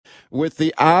with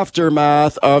the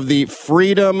aftermath of the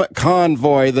Freedom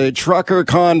Convoy, the trucker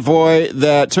convoy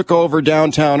that took over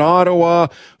downtown Ottawa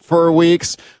for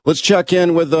weeks. Let's check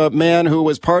in with the man who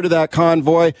was part of that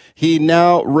convoy. He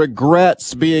now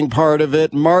regrets being part of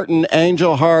it. Martin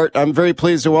Angelhart, I'm very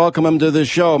pleased to welcome him to the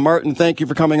show. Martin, thank you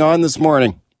for coming on this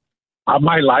morning.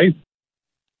 My life.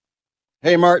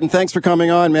 Hey, Martin, thanks for coming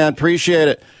on, man. Appreciate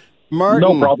it. Martin,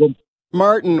 No problem.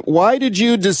 Martin, why did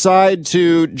you decide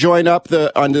to join up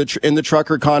in the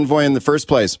trucker convoy in the first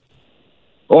place?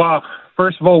 Well,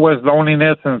 first of all was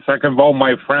loneliness, and second of all,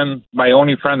 my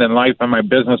only friend in life and my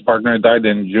business partner died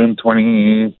in June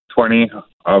 2020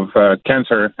 of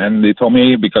cancer, and they told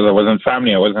me because I wasn't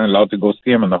family, I wasn't allowed to go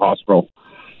see him in the hospital.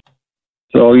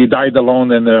 So he died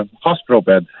alone in the hospital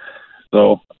bed.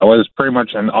 So I was pretty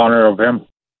much in honor of him.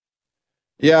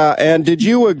 Yeah, and did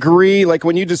you agree, like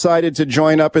when you decided to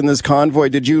join up in this convoy,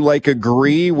 did you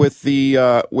agree with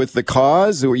the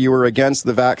cause? Or you were against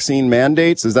the vaccine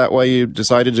mandates? Is that why you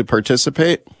decided to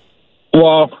participate?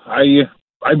 Well,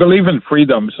 I believe in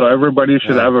freedom, so everybody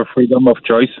should have a freedom of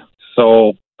choice.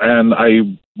 So, and I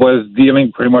was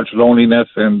dealing pretty much loneliness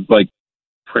and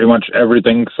pretty much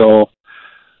everything. So,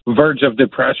 verge of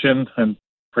depression and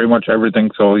pretty much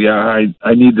everything. So, yeah,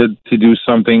 I needed to do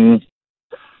something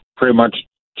pretty much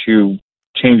to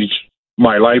change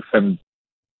my life and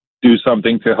do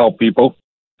something to help people.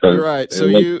 Right. So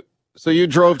you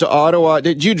drove to Ottawa.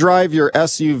 Did you drive your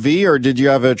SUV or did you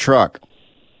have a truck?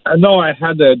 No, I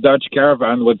had a Dutch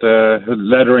Caravan with the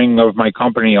lettering of my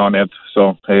company on it.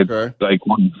 So it's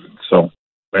one. So.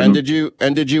 And did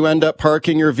you end up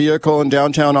parking your vehicle in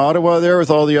downtown Ottawa there with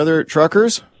all the other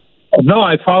truckers? No,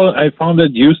 I found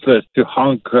it useless to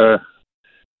honk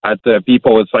at the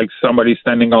people. It's like somebody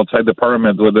standing outside the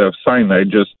Parliament with a sign. I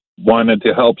just wanted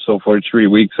to help. So for 3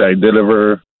 weeks, I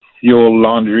deliver fuel,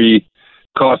 laundry,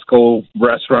 Costco,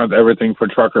 restaurant, everything for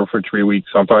trucker for 3 weeks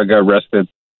until I got arrested.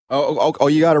 Oh,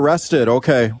 you got arrested.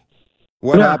 Okay.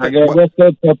 What happened? I got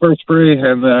arrested, pepper spray,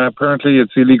 and apparently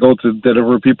it's illegal to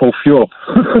deliver people fuel.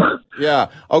 Yeah.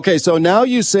 Okay. So now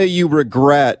you say you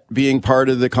regret being part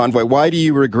of the convoy. Why do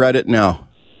you regret it now?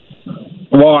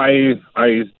 Well, I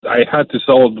had to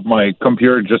sell my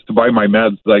computer just to buy my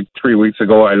meds 3 weeks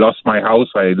ago. I lost my house.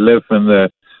 I live in the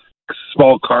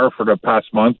small car for the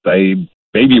past month. I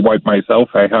baby wiped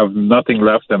myself. I have nothing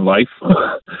left in life.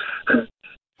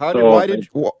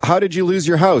 How did you lose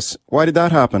your house? Why did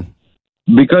that happen?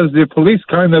 Because the police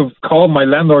kind of called my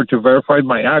landlord to verify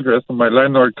my address, and my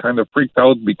landlord kind of freaked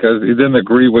out because he didn't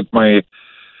agree with my...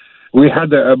 We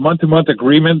had a month-to-month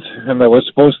agreement, and I was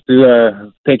supposed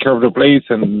to take care of the place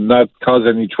and not cause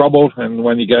any trouble. And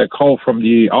when you get a call from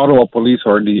the Ottawa police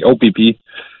or the OPP,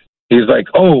 he's like,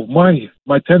 "Oh, my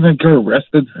tenant got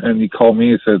arrested." And he called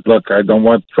me and said, "Look, I don't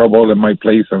want trouble in my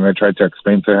place." And I tried to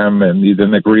explain to him, and he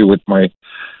didn't agree with my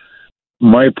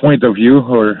point of view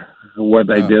or what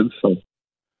I did. So.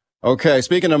 Okay,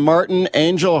 speaking of Martin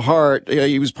Angelhart,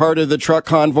 he was part of the truck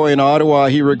convoy in Ottawa.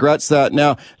 He regrets that.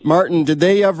 Now, Martin, did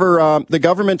they ever, the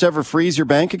government ever freeze your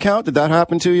bank account? Did that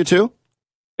happen to you too?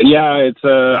 Yeah, it's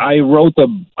I wrote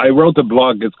a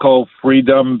blog. It's called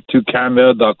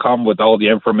freedom2canada.com with all the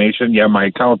information. Yeah, my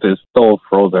account is still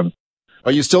frozen.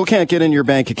 Oh, you still can't get in your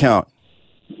bank account?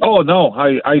 Oh, no,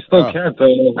 I still can't.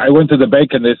 I went to the bank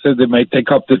and they said it might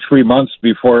take up to 3 months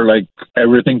before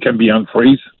everything can be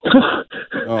unfreeze.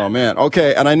 Oh man.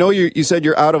 Okay. And I know you said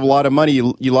you're out of a lot of money.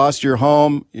 You lost your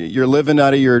home. You're living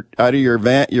out of your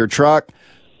van, your truck.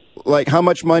 How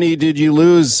much money did you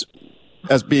lose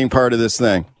as being part of this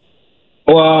thing?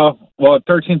 Well,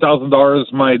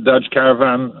 $13,000, my Dutch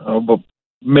Caravan,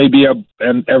 maybe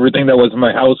and everything that was in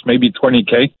my house, maybe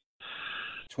 $20,000.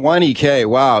 $20,000.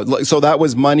 Wow. So that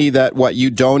was money that you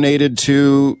donated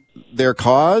to their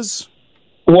cause?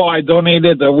 Well, I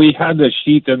donated. We had a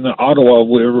sheet in Ottawa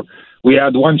where we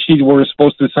had one sheet we were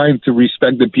supposed to sign to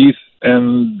respect the peace,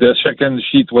 and the second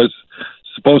sheet was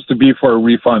supposed to be for a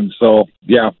refund. So,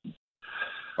 yeah.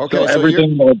 Okay. So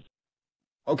everything.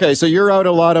 Okay. So you're out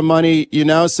a lot of money. You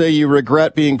now say you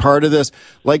regret being part of this.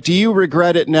 Do you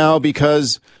regret it now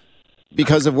because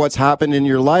of what's happened in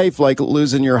your life, like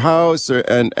losing your house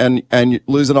and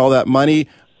losing all that money?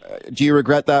 Do you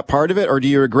regret that part of it, or do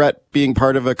you regret being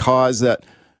part of a cause that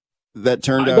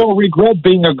turned out? I don't regret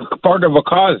being a part of a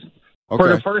cause. Okay. For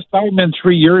the first time in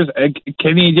 3 years, a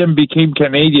Canadian became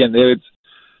Canadian. I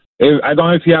don't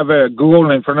know if you have a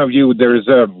Google in front of you.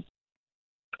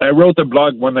 I wrote a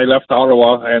blog when I left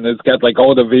Ottawa, and it's got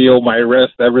all the video, my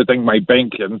arrest, everything, my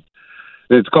bank, and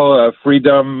it's called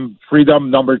freedom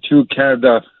number 2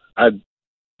 Canada.com.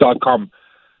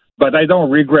 But I don't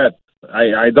regret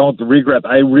I don't regret.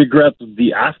 I regret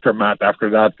the aftermath after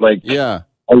that. Like, Yeah.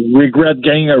 I regret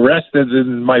getting arrested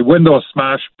and my window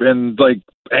smashed and like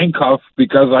handcuffed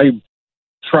because I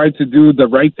tried to do the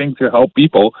right thing to help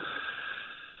people.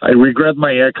 I regret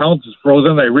my account is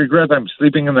frozen. I regret I'm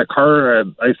sleeping in the car.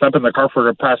 I slept in the car for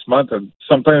the past month, and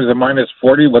sometimes at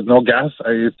 -40 with no gas.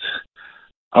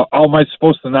 How am I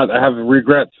supposed to not have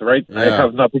regrets, right? Yeah. I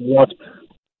have nothing left.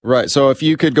 Right. So if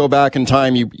you could go back in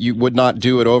time, you would not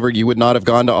do it over. You would not have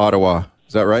gone to Ottawa.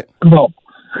 Is that right? No.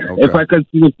 Okay. If I could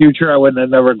see the future, I would have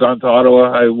never gone to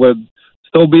Ottawa. I would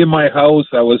still be in my house.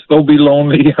 I would still be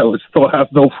lonely. I would still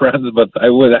have no friends, but I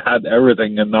would have had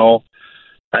everything. And now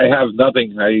I have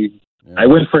nothing. I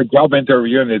went for a job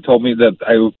interview, and they told me that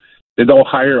they don't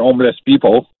hire homeless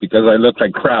people because I look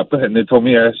like crap. And they told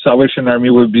me a Salvation Army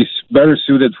would be better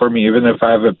suited for me, even if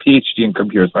I have a PhD in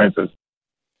computer sciences.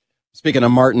 Speaking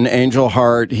of Martin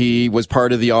Angelhart, he was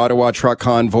part of the Ottawa truck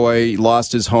convoy. He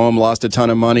lost his home, lost a ton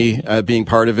of money being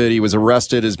part of it. He was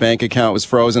arrested. His bank account was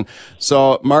frozen.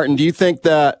 So, Martin, do you think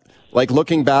that, like,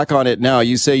 looking back on it now,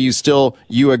 you say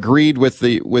you agreed with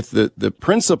the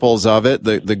principles of it,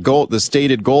 the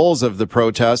stated goals of the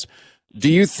protest. Do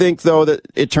you think, though, that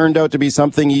it turned out to be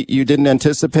something you didn't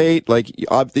anticipate? Like,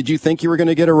 did you think you were going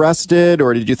to get arrested,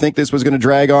 or did you think this was going to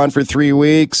drag on for 3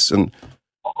 weeks? And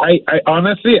I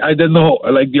honestly, I didn't know.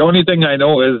 Like, the only thing I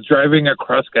know is driving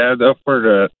across Canada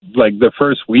for the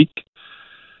first week.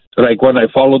 Like, when I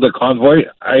followed the convoy,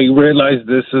 I realized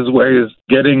this is where it's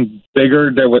getting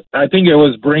bigger. I think it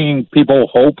was bringing people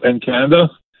hope in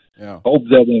Canada. Yeah. Hope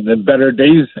that in better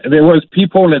days. And there was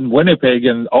people in Winnipeg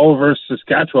and all over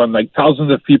Saskatchewan, like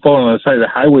thousands of people on the side of the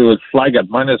highway with flag at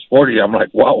 -40. I'm like,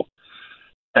 wow.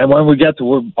 And when we get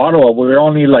to Ottawa, we were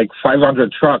only like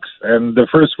 500 trucks. And the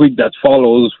first week that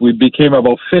follows, we became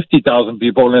about 50,000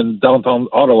 people in downtown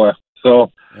Ottawa.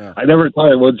 So yeah. I never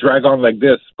thought it would drag on like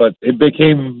this, but it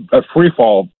became a free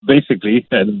fall, basically.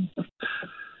 And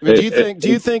do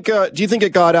you think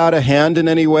it got out of hand in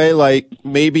any way? Like,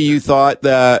 maybe you thought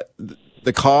that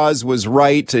the cause was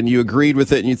right and you agreed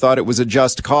with it and you thought it was a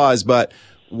just cause, but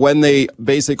when they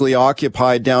basically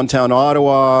occupied downtown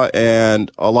Ottawa and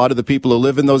a lot of the people who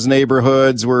live in those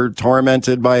neighborhoods were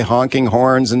tormented by honking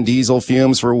horns and diesel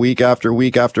fumes for week after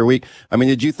week after week. I mean,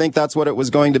 did you think that's what it was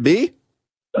going to be?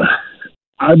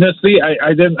 Honestly,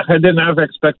 I didn't have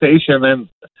expectation. And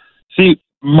see,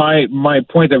 my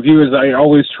point of view is I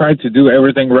always tried to do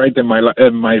everything right in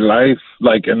my life,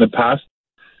 like in the past.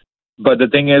 But the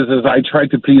thing is I try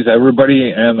to please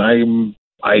everybody, and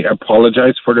I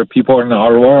apologize for the people in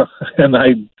Ottawa, and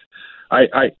I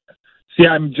see.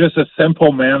 I'm just a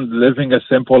simple man living a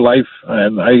simple life,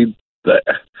 and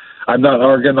I'm not an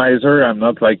organizer. I'm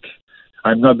not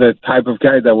the type of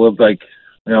guy that will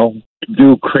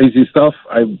do crazy stuff.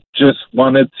 I just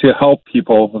wanted to help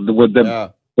people with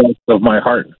the best of my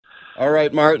heart. All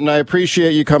right, Martin. I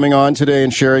appreciate you coming on today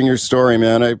and sharing your story,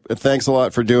 man. Thanks a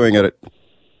lot for doing it.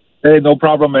 Hey, no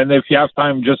problem. And if you have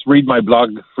time, just read my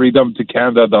blog,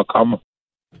 freedomtocanada.com.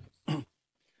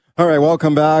 All right,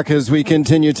 welcome back as we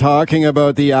continue talking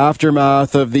about the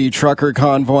aftermath of the trucker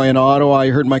convoy in Ottawa. I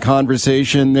heard my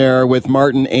conversation there with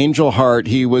Martin Angelhart.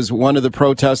 He was one of the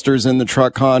protesters in the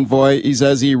truck convoy. He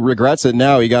says he regrets it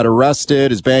now. He got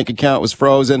arrested. His bank account was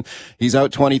frozen. He's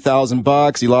out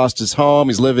 $20,000. He lost his home.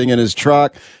 He's living in his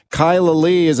truck. Kyla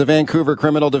Lee is a Vancouver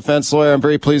criminal defense lawyer. I'm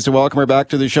very pleased to welcome her back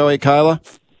to the show. Hey, Kyla.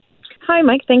 Hi,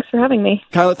 Mike. Thanks for having me.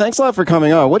 Kyla, thanks a lot for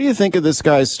coming on. What do you think of this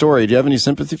guy's story? Do you have any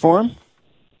sympathy for him?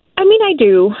 I mean, I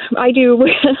do.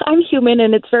 I'm human,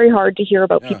 and it's very hard to hear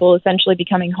about people essentially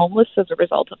becoming homeless as a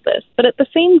result of this. But at the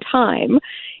same time,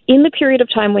 in the period of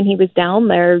time when he was down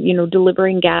there,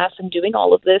 delivering gas and doing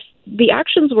all of this, the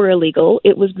actions were illegal.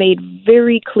 It was made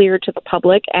very clear to the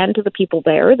public and to the people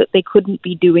there that they couldn't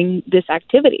be doing this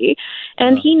activity.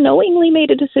 And he knowingly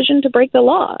made a decision to break the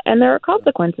law, and there are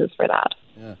consequences for that.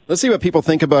 Yeah. Let's see what people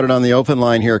think about it on the open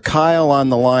line here. Kyle on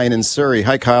the line in Surrey.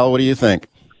 Hi, Kyle. What do you think?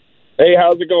 Hey,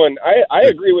 how's it going? I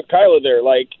agree with Kyla there.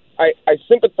 Like, I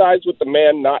sympathize with the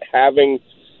man not having,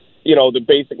 the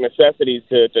basic necessities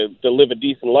to live a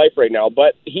decent life right now.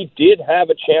 But he did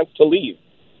have a chance to leave,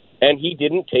 and he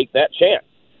didn't take that chance.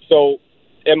 So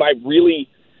am I really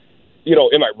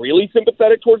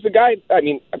sympathetic towards the guy? I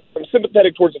mean, I'm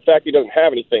sympathetic towards the fact he doesn't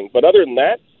have anything. But other than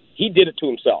that, he did it to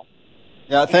himself.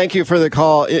 Yeah, thank you for the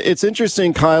call. It's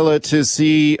interesting, Kyla, to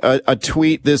see a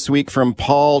tweet this week from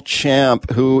Paul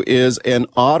Champ, who is an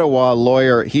Ottawa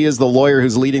lawyer. He is the lawyer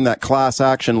who's leading that class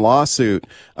action lawsuit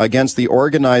against the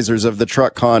organizers of the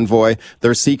truck convoy.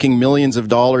 They're seeking millions of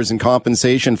dollars in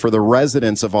compensation for the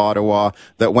residents of Ottawa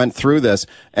that went through this.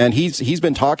 And he's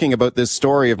been talking about this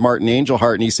story of Martin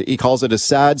Angelhart, and he calls it a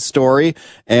sad story.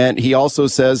 And he also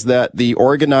says that the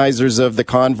organizers of the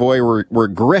convoy were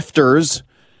grifters,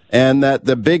 and that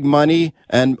the big money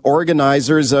and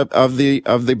organizers of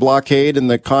the blockade and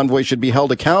the convoy should be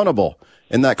held accountable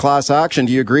in that class action.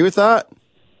 Do you agree with that?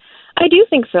 I do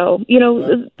think so. You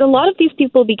know, a lot of these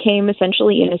people became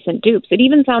essentially innocent dupes. It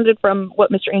even sounded from what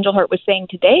Mr. Angelhart was saying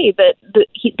today that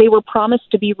they were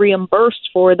promised to be reimbursed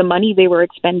for the money they were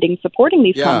expending supporting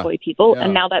these convoy people,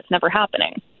 and now that's never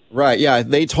happening. Right, yeah.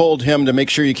 They told him to make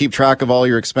sure you keep track of all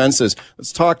your expenses.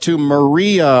 Let's talk to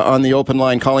Maria on the open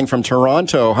line calling from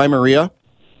Toronto. Hi, Maria.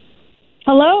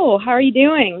 Hello, how are you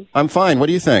doing? I'm fine. What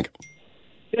do you think?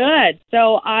 Good.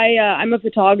 So I'm a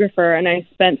photographer, and I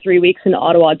spent 3 weeks in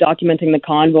Ottawa documenting the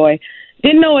convoy.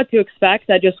 Didn't know what to expect.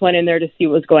 I just went in there to see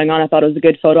what was going on. I thought it was a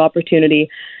good photo opportunity.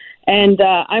 And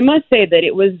I must say that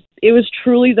it was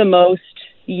truly the most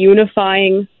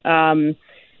unifying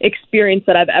experience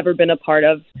that I've ever been a part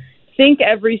of. Think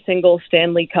every single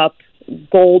Stanley Cup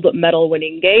gold medal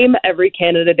winning game, every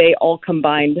Canada Day, all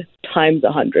combined times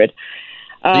 100.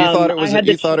 You thought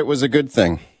it was a good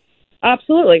thing?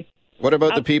 Absolutely. What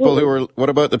about the people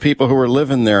who were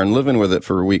living there and living with it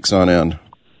for weeks on end?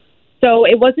 So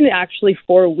it wasn't actually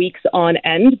 4 weeks on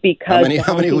end because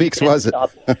how many weeks was it?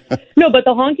 No, but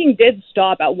the honking did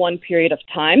stop at one period of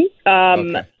time.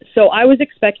 Okay. So I was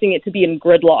expecting it to be in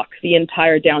gridlock the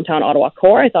entire downtown Ottawa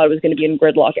core. I thought it was going to be in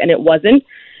gridlock, and it wasn't.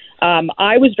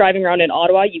 I was driving around in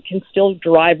Ottawa. You can still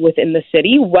drive within the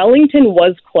city. Wellington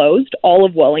was closed, all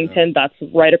of Wellington. That's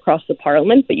right across the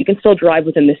Parliament, but you can still drive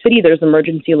within the city. There's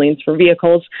emergency lanes for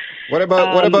vehicles. What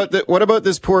about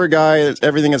this poor guy?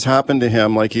 Everything that's happened to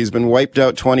him, like he's been wiped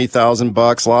out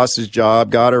 $20,000, lost his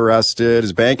job, got arrested,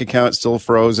 his bank account's still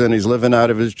frozen, he's living out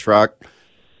of his truck.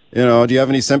 You know, do you have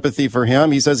any sympathy for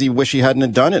him? He says he wish he hadn't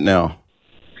have done it now.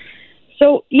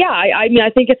 So, yeah, I mean, I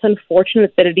think it's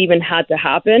unfortunate that it even had to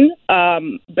happen.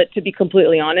 But to be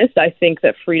completely honest, I think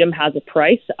that freedom has a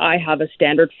price. I have a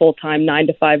standard full-time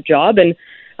 9-to-5 job, and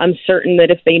I'm certain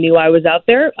that if they knew I was out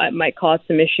there, it might cause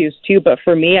some issues too. But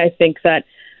for me, I think that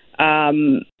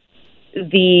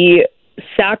the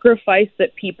sacrifice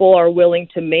that people are willing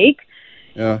to make,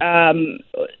 the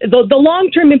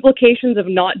long-term implications of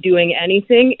not doing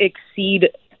anything exceed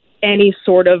any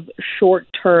sort of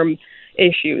short-term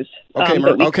issues.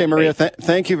 Okay, Maria,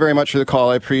 thank you very much for the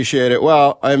call. I appreciate it.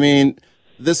 Well, I mean,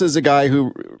 this is a guy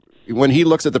who, when he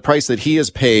looks at the price that he has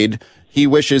paid, he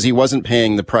wishes he wasn't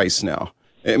paying the price now.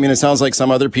 I mean, it sounds like some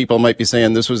other people might be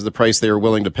saying this was the price they were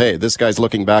willing to pay. This guy's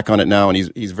looking back on it now, and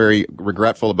he's very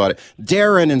regretful about it.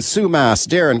 Darren in Sumas.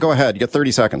 Darren, go ahead. You got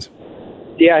 30 seconds.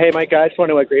 Yeah, hey, Mike, I just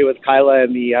want to agree with Kyla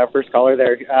and the first caller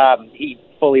there. He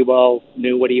fully well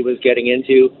knew what he was getting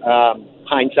into.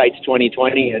 Hindsight's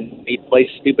 20/20, and he plays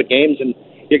stupid games, and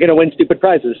you're going to win stupid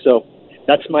prizes. So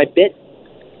that's my bit.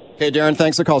 Okay, Darren,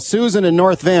 thanks for the call. Susan in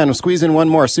North Van, we'll squeeze in one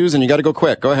more. Susan, you got to go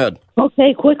quick. Go ahead.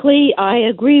 Okay, quickly, I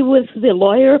agree with the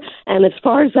lawyer, and as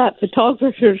far as that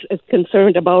photographer is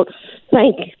concerned about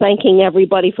thanking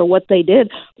everybody for what they did,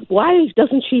 why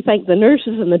doesn't she thank the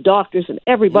nurses and the doctors and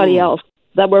everybody else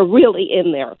that were really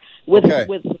in there with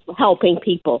helping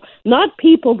people? Not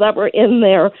people that were in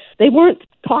there. They weren't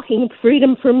talking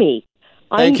freedom for me.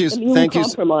 Thank you,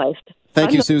 compromised.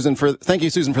 Thank you, Susan, for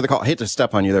the call. I hate to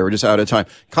step on you there. We're just out of time.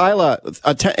 Kyla,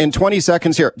 in 20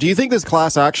 seconds here, do you think this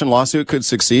class action lawsuit could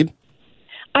succeed?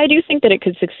 I do think that it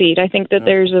could succeed. I think that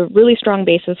there's a really strong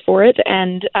basis for it.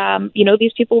 And,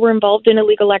 these people were involved in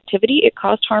illegal activity. It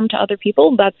caused harm to other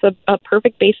people. That's a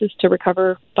perfect basis to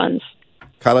recover funds.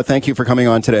 Kyla, thank you for coming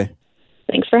on today.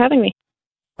 Thanks for having me.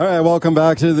 All right, welcome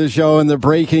back to the show. And the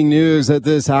breaking news at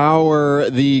this hour,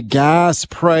 the gas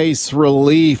price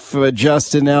relief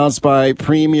just announced by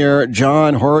Premier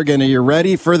John Horgan. Are you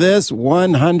ready for this?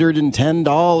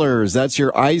 $110. That's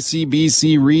your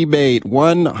ICBC rebate.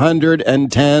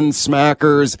 110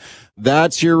 smackers.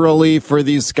 That's your relief for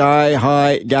these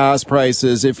sky-high gas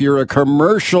prices. If you're a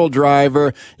commercial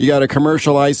driver, you got a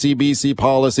commercial ICBC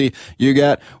policy, you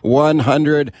get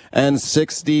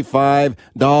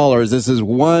 $165. This is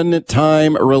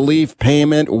one-time relief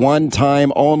payment, one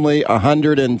time only,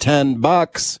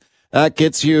 $110. That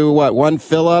gets you, one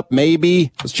fill-up,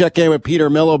 maybe? Let's check in with Peter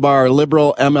Millibar,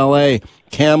 Liberal MLA,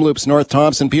 Kamloops, North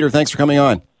Thompson. Peter, thanks for coming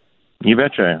on. You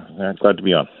betcha. Glad to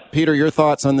be on. Peter, your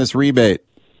thoughts on this rebate?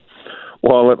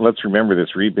 Well, let's remember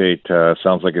this rebate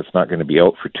sounds like it's not going to be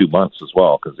out for 2 months as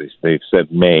well, because they've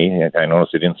said May. I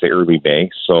noticed they didn't say early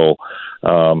May. So,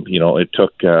 it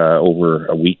took over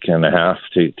a week and a half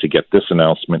to get this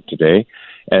announcement today.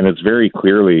 And it's very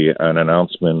clearly an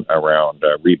announcement around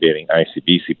rebating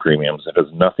ICBC premiums. It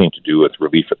has nothing to do with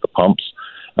relief at the pumps.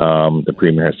 The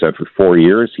Premier has said for 4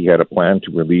 years he had a plan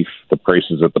to relieve the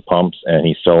prices at the pumps, and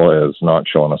he still has not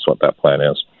shown us what that plan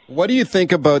is. What do you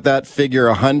think about that figure,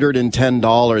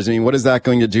 $110? I mean, what is that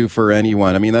going to do for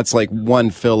anyone? I mean, that's like one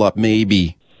fill-up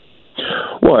maybe.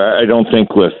 Well, I don't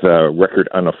think with record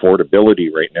unaffordability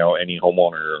right now, any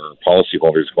homeowner or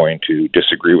policyholder is going to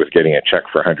disagree with getting a check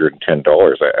for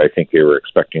 $110. I think they were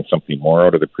expecting something more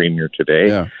out of the Premier today.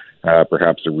 Yeah.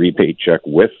 Perhaps a rebate check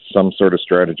with some sort of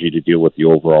strategy to deal with the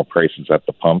overall prices at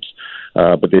the pumps.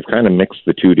 But they've kind of mixed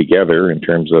the two together in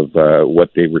terms of what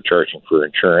they were charging for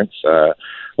insurance.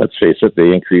 Let's face it,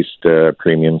 they increased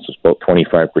premiums about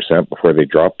 25% before they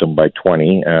dropped them by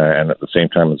 20%. And at the same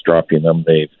time as dropping them,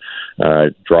 they've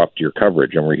dropped your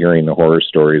coverage. And we're hearing the horror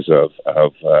stories of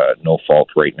no fault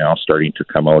right now starting to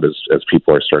come out as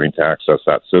people are starting to access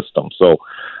that system. So,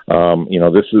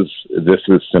 this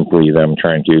is simply them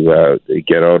trying to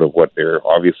get out of what they're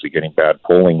obviously getting bad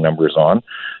polling numbers on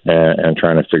and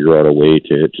trying to figure out a way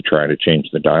to try to change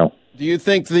the dial. Do you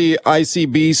think the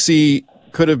ICBC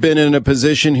could have been in a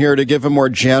position here to give a more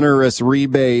generous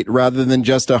rebate rather than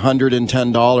just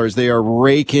 $110? They are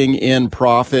raking in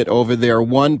profit over there.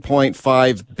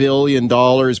 $1.5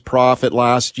 billion profit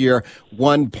last year,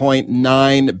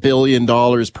 $1.9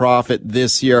 billion profit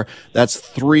this year. That's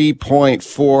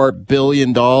 $3.4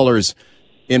 billion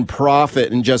in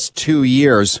profit in just 2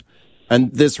 years.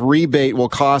 And this rebate will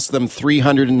cost them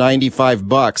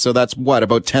 $395. So that's what,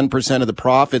 about 10% of the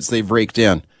profits they've raked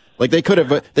in. Like they could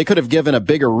have given a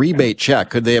bigger rebate check,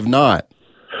 could they have not?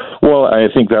 Well, I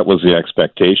think that was the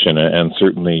expectation, and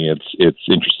certainly it's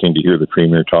interesting to hear the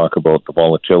Premier talk about the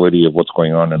volatility of what's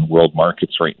going on in world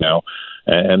markets right now.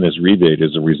 And this rebate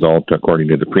is a result, according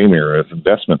to the Premier, of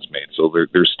investments made. So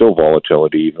there's still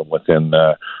volatility even within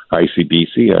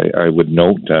ICBC. I would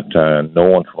note that no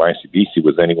one from ICBC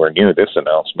was anywhere near this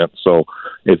announcement. So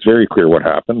it's very clear what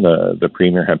happened. The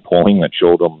Premier had polling that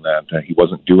showed him that he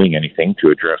wasn't doing anything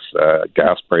to address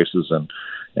gas prices and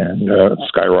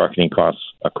skyrocketing costs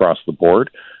across the board.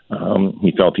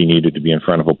 He felt he needed to be in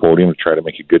front of a podium to try to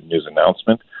make a good news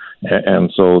announcement.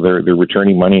 And so they're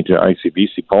returning money to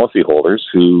ICBC policyholders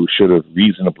who should have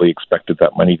reasonably expected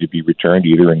that money to be returned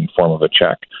either in the form of a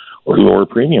check or lower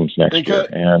premiums next year.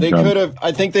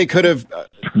 I think they could have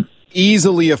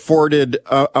easily afforded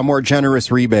a more generous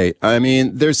rebate. I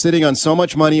mean, they're sitting on so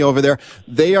much money over there.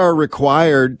 They are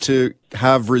required to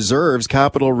have reserves,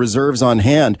 capital reserves on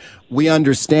hand. We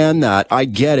understand that. I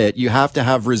get it. You have to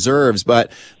have reserves,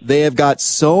 but they have got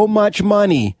so much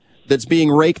money that's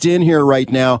being raked in here right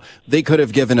now. They could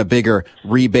have given a bigger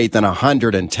rebate than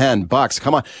 $110.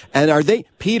 Come on. And are they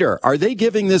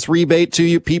giving this rebate to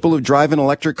you people who drive an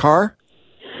electric car?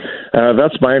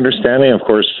 That's my understanding. Of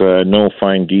course, no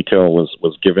fine detail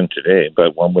was given today,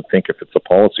 but one would think if it's a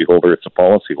policyholder, it's a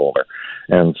policyholder.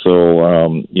 And so,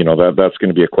 that's going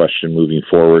to be a question moving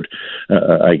forward,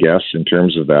 I guess, in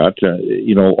terms of that.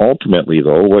 Ultimately,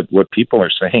 though, what people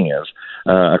are saying is,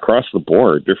 across the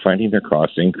board, they're finding their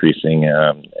costs increasing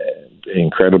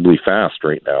incredibly fast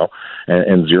right now,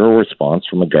 and zero response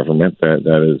from a government that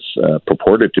is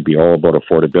purported to be all about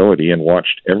affordability and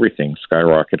watched everything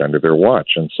skyrocket under their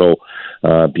watch. And so,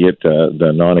 be it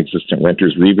the non-existent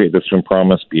renters rebate that's been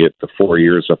promised, be it the 4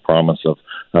 years of promise of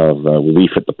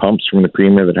relief at the pumps from the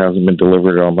Premier that hasn't been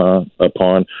delivered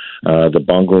upon, the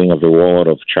bungling of the rollout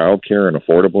of childcare and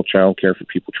affordable childcare for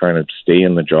people trying to stay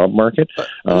in the job market.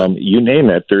 You name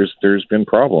it, there's been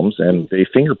problems, and they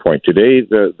finger point. Today,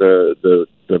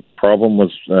 the problem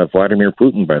was Vladimir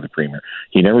Putin by the Premier.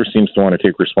 He never seems to want to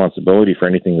take responsibility for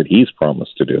anything that he's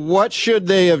promised to do. What should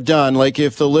they have done? Like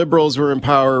if the Liberals were in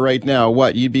power right now,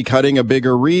 you'd be cutting a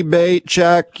bigger rebate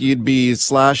check? You'd be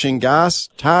slashing gas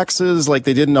taxes like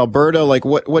they did in Alberta? Like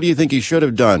what do you think he should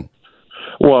have done?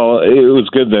 Well, it was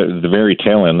good that at the very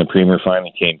tail end, the Premier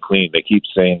finally came clean. They keep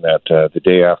saying that the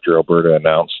day after Alberta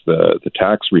announced the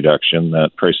tax reduction,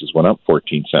 that prices went up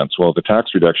 14 cents. Well, the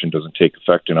tax reduction doesn't take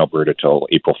effect in Alberta till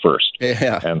April 1st.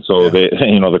 Yeah. And so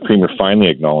the Premier finally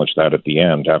acknowledged that at the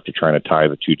end after trying to tie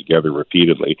the two together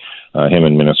repeatedly, him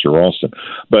and Minister Ralston.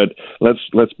 But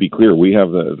let's be clear. We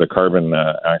have the carbon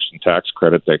action tax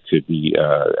credit that could be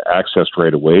accessed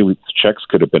right away. Checks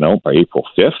could have been out by April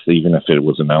 5th, even if it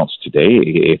was announced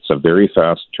today. It's a very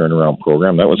fast turnaround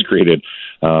program that was created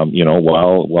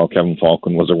while Kevin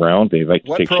Falcon was around, they like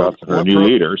to take shots at our new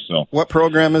leader. So, what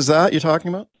program is that you're talking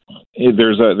about?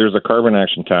 There's a carbon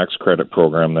action tax credit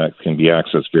program that can be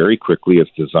accessed very quickly.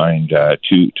 It's designed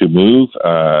to move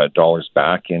dollars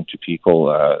back into people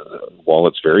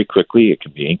wallets very quickly. It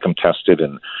can be income tested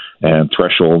and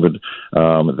thresholded.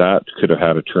 That could have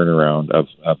had a turnaround of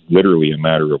literally a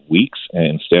matter of weeks. And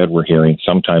instead, we're hearing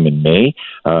sometime in May.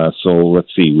 So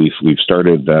let's see. We've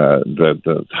started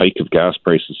the hike of gas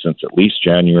prices since at least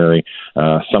January.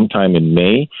 Sometime in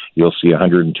May, you'll see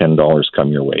 $110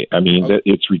 come your way. I mean,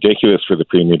 it's ridiculous for the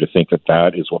Premier to think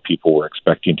that is what people were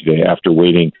expecting today after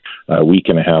waiting a week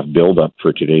and a half build up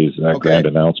for today's grand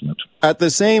announcement. At the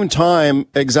same time,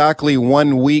 exactly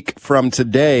 1 week from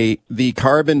today, the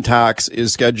carbon tax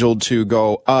is scheduled to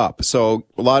go up. So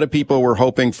a lot of people were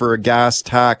hoping for a gas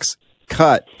tax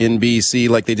cut in BC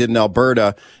like they did in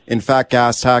Alberta. In fact,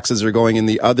 gas taxes are going in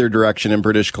the other direction in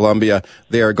British Columbia.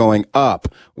 They are going up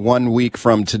 1 week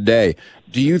from today.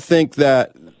 Do you think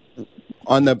that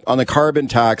on the carbon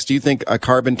tax, do you think a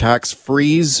carbon tax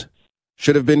freeze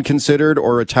should have been considered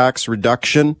or a tax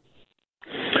reduction?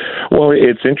 Well,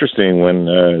 it's interesting. When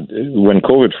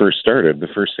COVID first started, the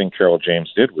first thing Carol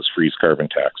James did was freeze carbon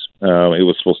tax. It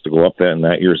was supposed to go up in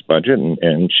that year's budget,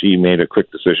 and she made a quick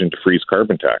decision to freeze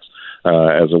carbon tax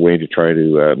as a way to try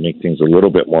to make things a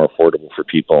little bit more affordable for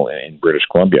people in British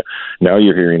Columbia. Now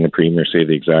you're hearing the Premier say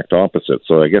the exact opposite.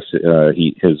 So I guess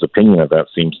his opinion of that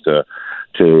seems to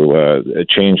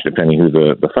change depending who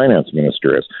the finance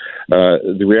minister is.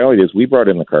 The reality is we brought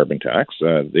in the carbon tax.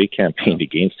 They campaigned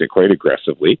against it quite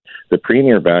aggressively. The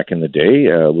Premier back in the day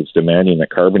was demanding that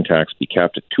carbon tax be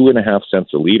capped at 2.5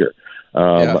 cents a litre.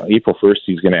 April 1st,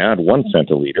 he's going to add 1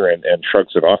 cent a litre and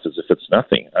shrugs it off as if it's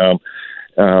nothing.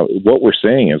 What we're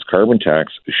saying is carbon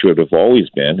tax should have always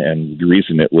been, and the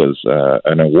reason it was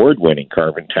an award-winning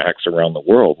carbon tax around the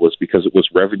world was because it was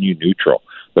revenue neutral.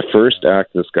 The first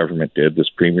act this government did, this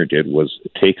Premier did, was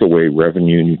take away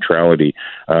revenue neutrality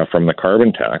from the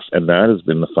carbon tax, and that has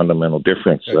been the fundamental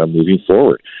difference moving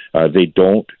forward. They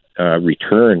don't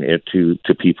return it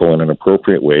to people in an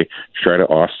appropriate way to try to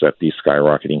offset these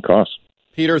skyrocketing costs.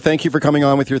 Peter, thank you for coming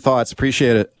on with your thoughts.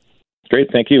 Appreciate it. Great.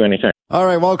 Thank you. Anytime. All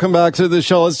right. Welcome back to the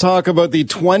show. Let's talk about the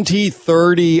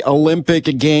 2030 Olympic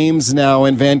Games now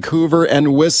in Vancouver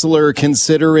and Whistler,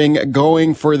 considering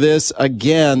going for this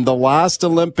again. The last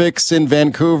Olympics in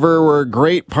Vancouver were a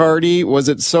great party. Was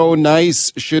it so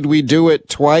nice? Should we do it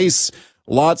twice?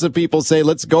 Lots of people say,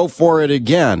 let's go for it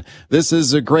again. This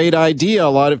is a great idea. A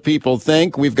lot of people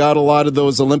think we've got a lot of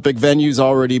those Olympic venues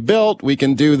already built. We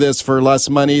can do this for less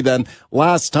money than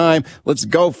last time. Let's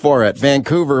go for it.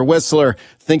 Vancouver, Whistler,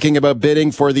 thinking about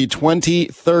bidding for the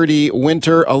 2030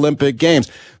 Winter Olympic Games.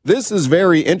 This is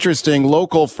very interesting.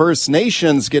 Local First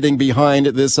Nations getting behind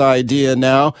this idea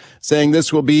now, saying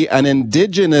this will be an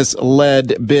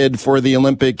Indigenous-led bid for the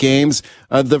Olympic Games,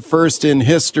 the first in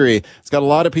history. It's got a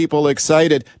lot of people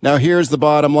excited. Now, here's the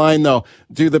bottom line, though.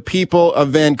 Do the people of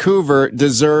Vancouver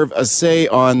deserve a say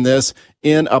on this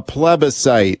in a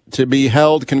plebiscite to be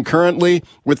held concurrently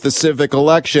with the civic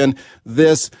election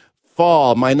this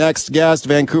fall? My next guest,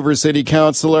 Vancouver City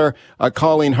Councillor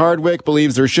Colleen Hardwick,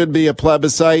 believes there should be a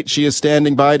plebiscite. She is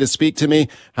standing by to speak to me.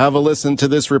 Have a listen to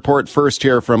this report first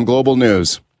here from Global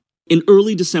News. In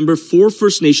early December, 4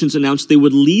 First Nations announced they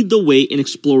would lead the way in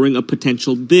exploring a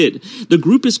potential bid. The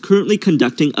group is currently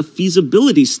conducting a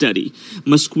feasibility study.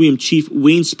 Musqueam Chief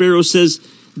Wayne Sparrow says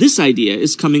this idea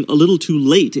is coming a little too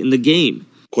late in the game.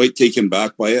 Quite taken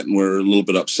back by it, and we're a little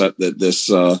bit upset that this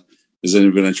isn't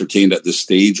even entertained at this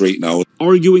stage right now.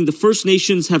 Arguing the First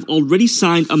Nations have already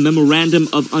signed a Memorandum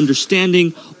of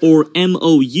Understanding, or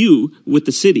MOU, with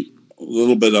the city. A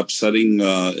little bit upsetting.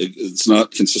 It's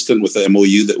not consistent with the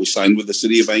MOU that we signed with the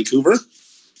city of Vancouver.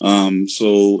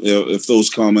 So if those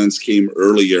comments came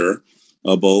earlier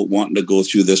about wanting to go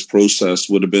through this process,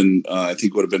 would have been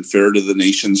fair to the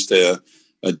nations to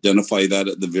identify that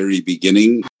at the very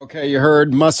beginning. Okay, you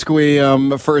heard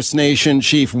Musqueam First Nation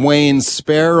Chief Wayne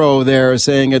Sparrow there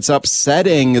saying it's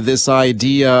upsetting, this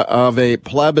idea of a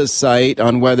plebiscite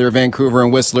on whether Vancouver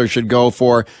and Whistler should go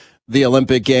for the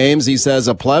Olympic Games. He says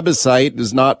a plebiscite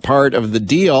is not part of the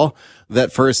deal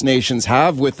that First Nations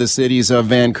have with the cities of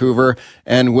Vancouver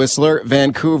and Whistler.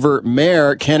 Vancouver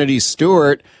Mayor Kennedy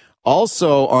Stewart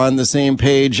also on the same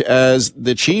page as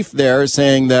the chief there,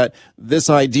 saying that this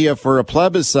idea for a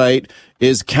plebiscite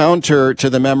is counter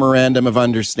to the Memorandum of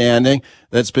Understanding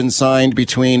that's been signed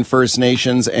between First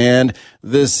Nations and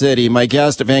the city. My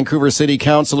guest, Vancouver City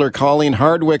Councillor Colleen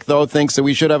Hardwick, though, thinks that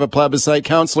we should have a plebiscite.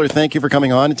 Councillor, thank you for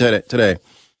coming on today.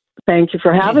 Thank you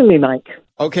for having me, Mike.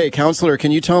 Okay, Councillor,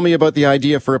 can you tell me about the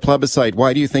idea for a plebiscite?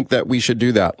 Why do you think that we should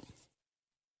do that?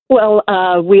 Well,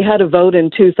 we had a vote in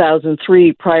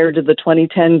 2003 prior to the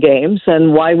 2010 games,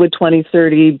 and why would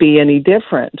 2030 be any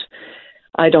different?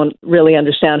 I don't really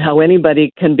understand how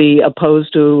anybody can be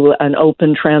opposed to an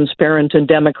open, transparent, and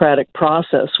democratic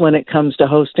process when it comes to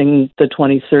hosting the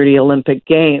 2030 Olympic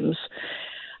Games.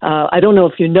 I don't know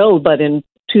if you know, but in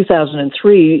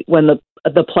 2003, when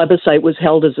the plebiscite was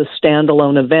held as a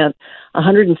standalone event,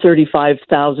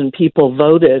 135,000 people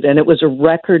voted, and it was a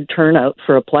record turnout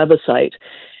for a plebiscite.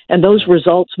 And those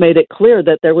results made it clear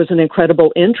that there was an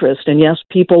incredible interest, and yes,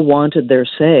 people wanted their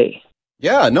say.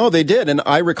 Yeah, no, they did. And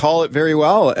I recall it very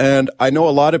well. And I know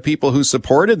a lot of people who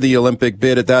supported the Olympic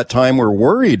bid at that time were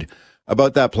worried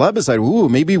about that plebiscite. Ooh,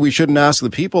 maybe we shouldn't ask the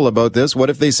people about this. What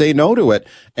if they say no to it?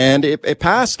 And it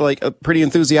passed pretty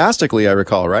enthusiastically, I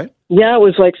recall, right? Yeah, it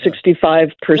was like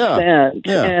 65%.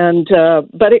 Yeah. And,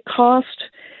 but it cost,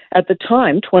 at the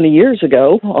time, 20 years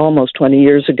ago, almost 20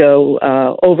 years ago,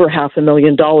 over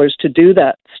 $500,000 to do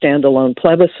that standalone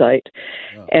plebiscite.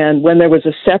 Yeah. And when there was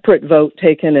a separate vote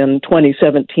taken in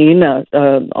 2017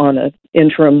 on an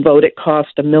interim vote, it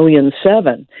cost $1.7 million.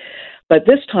 But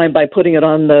this time, by putting it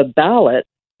on the ballot,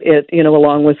 it,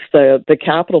 along with the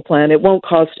capital plan, it won't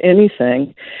cost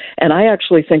anything. And I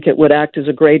actually think it would act as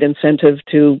a great incentive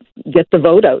to get the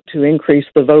vote out, to increase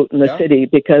the vote in the city,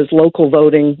 because local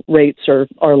voting rates are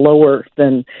lower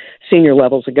than senior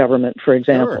levels of government, for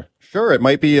example. Sure. It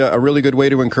might be a really good way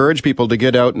to encourage people to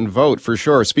get out and vote, for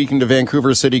sure. Speaking to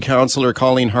Vancouver City Councillor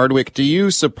Colleen Hardwick, do you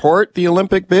support the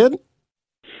Olympic bid?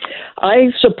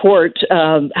 I support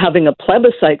having a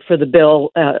plebiscite for the bill.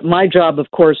 My job,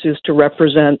 of course, is to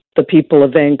represent the people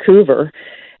of Vancouver.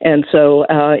 And so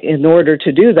in order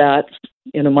to do that,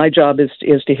 my job is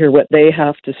to hear what they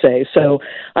have to say. So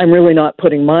I'm really not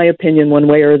putting my opinion one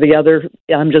way or the other.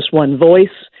 I'm just one voice.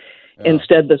 Yeah.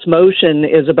 Instead, this motion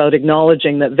is about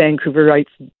acknowledging that Vancouverites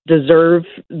deserve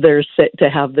to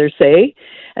have their say.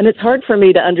 And it's hard for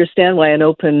me to understand why an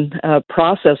open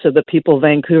process of the people of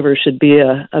Vancouver should be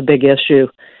a big issue,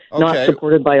 not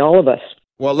supported by all of us.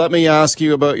 Well, let me ask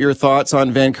you about your thoughts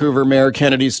on Vancouver Mayor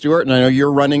Kennedy Stewart. And I know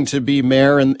you're running to be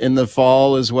mayor in the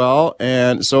fall as well.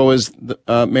 And so is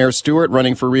Mayor Stewart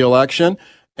running for re-election.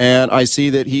 And I see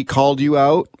that he called you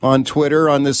out on Twitter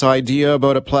on this idea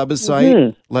about a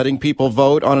plebiscite, letting people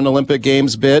vote on an Olympic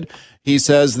Games bid. He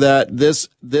says that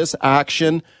this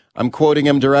action, I'm quoting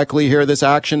him directly here, this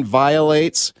action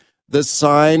violates the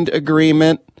signed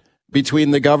agreement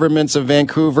between the governments of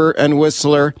Vancouver and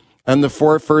Whistler and the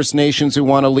 4 First Nations who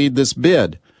want to lead this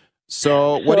bid.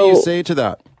 So what do you say to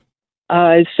that?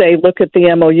 I say, look at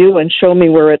the MOU and show me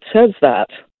where it says that.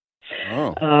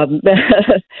 Oh.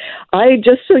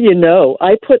 Just so you know,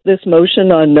 I put this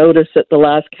motion on notice at the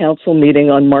last council meeting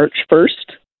on March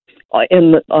 1st,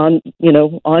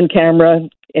 on camera,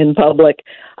 in public.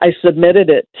 I submitted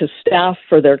it to staff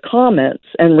for their comments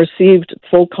and received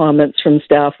full comments from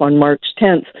staff on March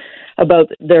 10th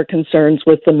about their concerns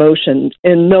with the motion.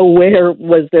 And nowhere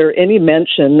was there any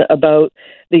mention about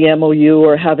the MOU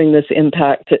or having this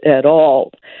impact at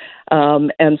all.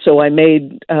 And so I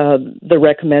made the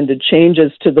recommended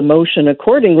changes to the motion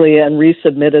accordingly and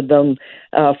resubmitted them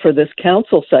for this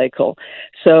council cycle.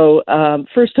 So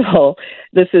first of all,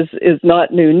 this is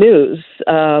not new news.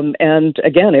 And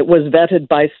again, it was vetted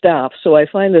by staff. So I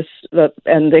find this,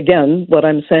 and again, what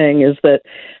I'm saying is that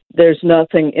there's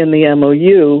nothing in the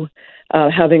MOU,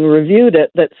 having reviewed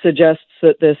it, that suggests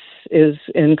that this is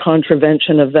in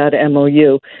contravention of that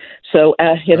MOU. So,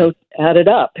 add it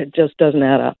up. It just doesn't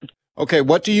add up. Okay,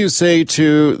 what do you say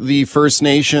to the First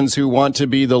Nations who want to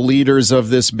be the leaders of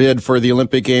this bid for the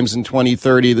Olympic Games in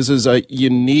 2030? This is a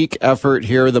unique effort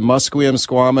here. The Musqueam,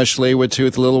 Squamish,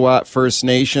 Tsleil-Waututh, Lil'wat First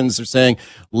Nations are saying,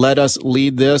 let us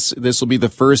lead this. This will be the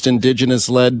first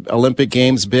Indigenous-led Olympic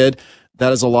Games bid.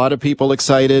 That is a lot of people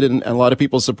excited and a lot of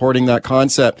people supporting that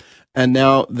concept. And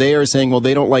now they are saying, well,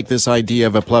 they don't like this idea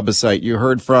of a plebiscite. You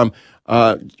heard from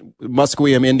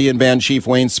Musqueam Indian Band Chief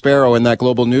Wayne Sparrow in that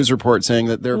Global News report saying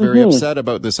that they're very upset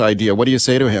about this idea. What do you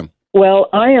say to him? Well,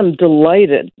 I am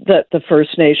delighted that the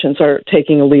First Nations are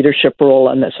taking a leadership role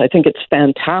on this. I think it's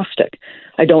fantastic.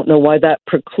 I don't know why that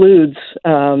precludes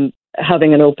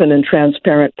having an open and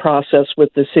transparent process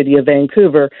with the City of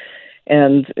Vancouver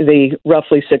and the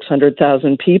roughly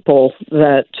 600,000 people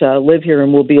that live here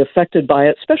and will be affected by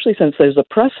it, especially since there's a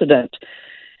precedent.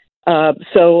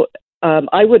 So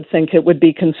I would think it would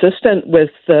be consistent with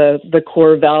the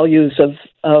core values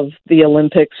of the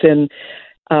Olympics and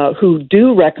who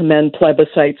do recommend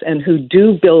plebiscites and who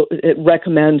do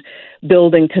recommend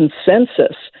building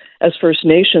consensus as First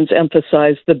Nations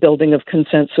emphasize the building of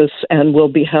consensus and will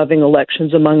be having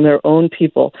elections among their own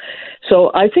people.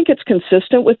 So I think it's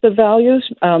consistent with the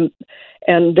values.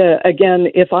 Again,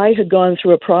 if I had gone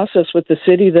through a process with the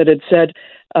city that had said,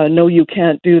 no, you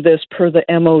can't do this per the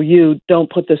MOU,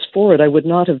 don't put this forward, I would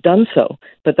not have done so.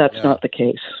 But that's not the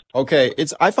case. Okay.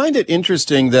 I find it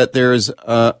interesting that there's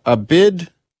a bid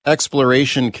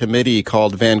exploration committee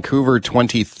called Vancouver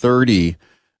 2030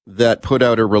 that put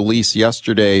out a release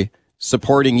yesterday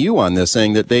supporting you on this,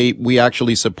 saying that we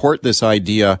actually support this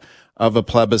idea of a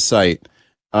plebiscite.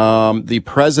 The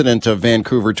president of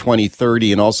Vancouver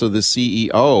 2030 and also the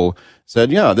CEO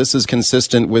said, yeah, this is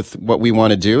consistent with what we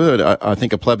want to do. I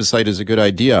think a plebiscite is a good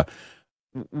idea.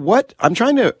 I'm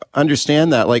trying to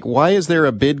understand that. Like, why is there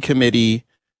a bid committee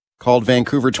called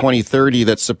Vancouver 2030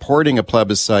 that's supporting a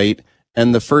plebiscite,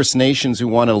 and the First Nations who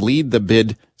want to lead the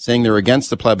bid saying they're against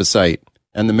the plebiscite,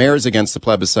 and the mayor's against the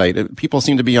plebiscite? People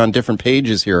seem to be on different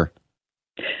pages here.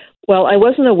 Well, I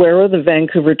wasn't aware of the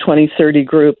Vancouver 2030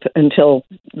 group until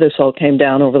this all came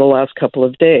down over the last couple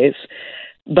of days.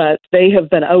 But they have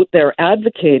been out there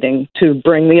advocating to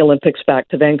bring the Olympics back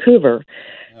to Vancouver.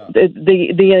 Yeah.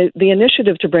 The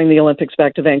initiative to bring the Olympics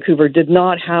back to Vancouver did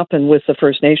not happen with the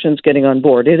First Nations getting on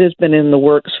board. It has been in the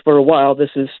works for a while. This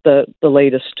is the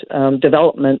latest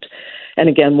development, and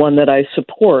again, one that I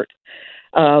support.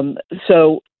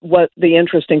 So what the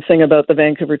interesting thing about the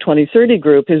Vancouver 2030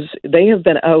 group is they have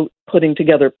been out putting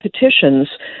together petitions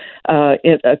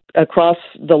across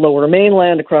the Lower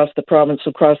Mainland, across the province,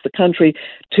 across the country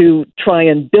to try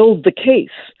and build the case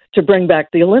to bring back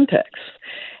the Olympics.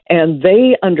 And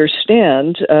they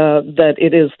understand that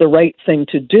it is the right thing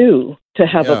to do to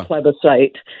have a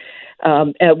plebiscite,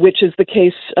 which is the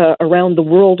case around the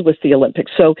world with the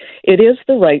Olympics. So it is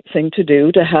the right thing to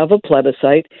do to have a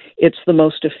plebiscite. It's the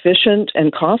most efficient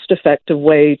and cost-effective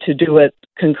way to do it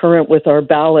concurrent with our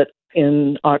ballot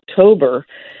in October.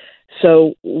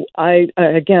 So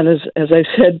again, as I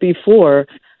said before,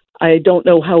 I don't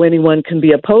know how anyone can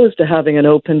be opposed to having an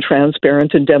open,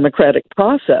 transparent, and democratic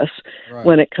process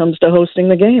when it comes to hosting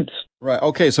the games. Right.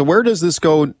 Okay. So where does this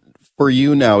go for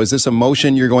you now? Is this a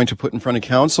motion you're going to put in front of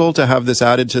council to have this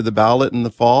added to the ballot in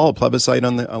the fall, a plebiscite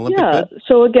on the Olympic bid?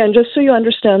 So again, just so you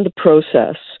understand the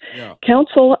process,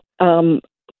 council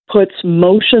puts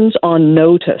motions on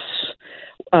notice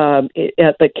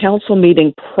at the council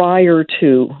meeting prior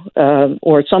to,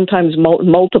 or sometimes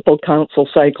multiple council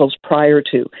cycles prior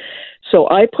to. So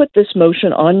I put this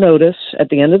motion on notice at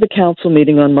the end of the council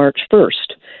meeting on March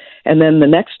 1st. And then the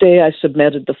next day I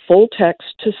submitted the full text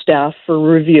to staff for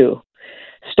review.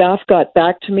 Staff got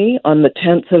back to me on the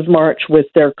 10th of March with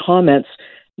their comments,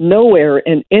 nowhere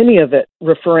in any of it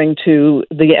referring to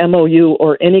the MOU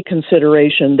or any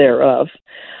consideration thereof.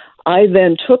 I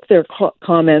then took their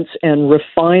comments and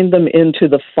refined them into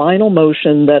the final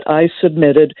motion that I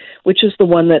submitted, which is the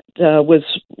one that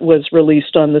was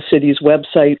released on the city's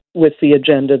website with the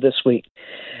agenda this week.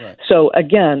 Right. So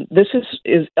again, this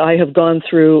is I have gone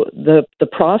through the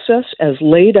process as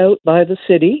laid out by the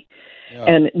city,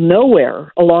 and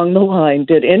nowhere along the line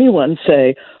did anyone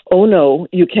say, oh no,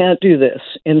 you can't do this.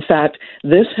 In fact,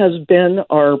 this has been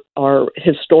our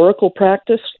historical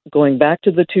practice going back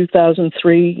to the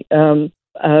 2003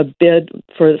 bid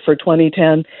for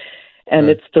 2010, and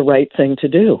it's the right thing to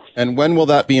do. And when will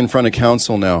that be in front of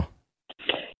council now?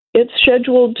 It's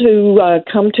scheduled to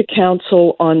come to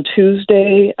council on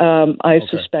Tuesday. I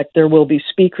suspect there will be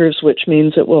speakers, which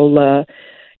means it will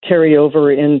carry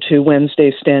over into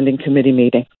Wednesday's standing committee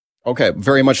meeting. Okay,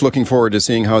 very much looking forward to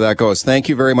seeing how that goes. Thank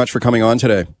you very much for coming on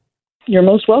today. You're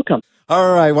most welcome.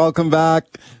 All right, welcome back.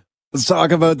 Let's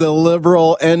talk about the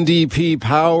Liberal-NDP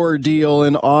power deal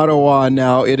in Ottawa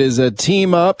now. It is a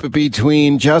team-up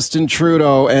between Justin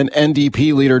Trudeau and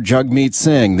NDP leader Jagmeet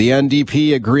Singh. The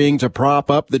NDP agreeing to prop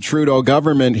up the Trudeau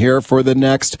government here for the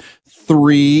next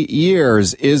 3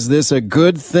 years. Is this a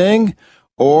good thing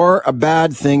or a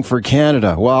bad thing for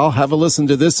Canada? Well, have a listen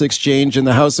to this exchange in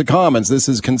the House of Commons. This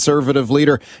is Conservative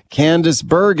leader Candice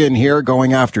Bergen here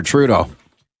going after Trudeau.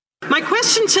 My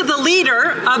question to the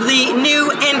leader of the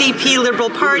new NDP Liberal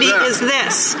Party is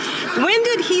this. When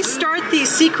did he start these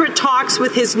secret talks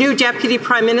with his new Deputy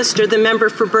Prime Minister, the member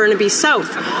for Burnaby South?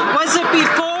 Was it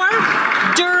before,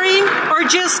 during, or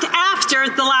just after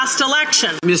after the last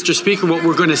election. Mr. Speaker, what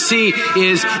we're going to see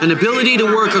is an ability to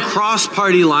work across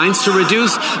party lines to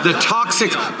reduce the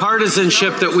toxic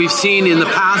partisanship that we've seen in the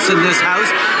past in this House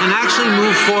and actually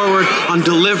move forward on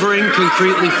delivering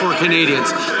concretely for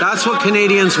Canadians. That's what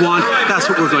Canadians want. That's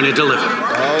what we're going to deliver.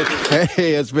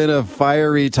 Okay, it's been a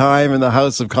fiery time in the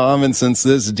House of Commons since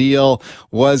this deal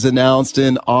was announced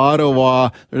in Ottawa,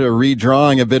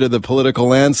 redrawing a bit of the political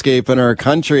landscape in our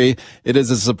country. It is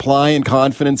a supply and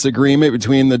confidence agreement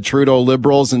between the Trudeau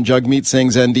Liberals and Jagmeet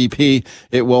Singh's NDP.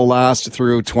 It will last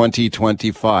through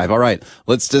 2025. All right,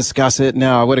 let's discuss it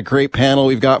now. What a great panel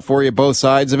we've got for you, both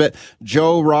sides of it.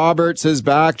 Joe Roberts is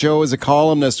back. Joe is a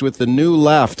columnist with the New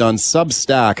Left on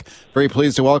Substack. Very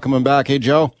pleased to welcome him back. Hey,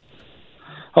 Joe.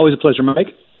 Always a pleasure, Mike.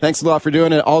 Thanks a lot for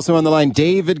doing it. Also on the line,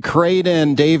 David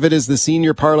Creighton. David is the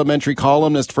senior parliamentary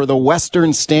columnist for the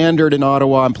Western Standard in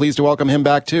Ottawa. I'm pleased to welcome him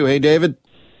back, too. Hey, David.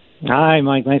 Hi,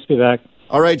 Mike. Nice to be back.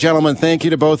 All right, gentlemen. Thank you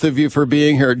to both of you for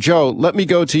being here. Joe, let me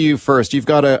go to you first. You've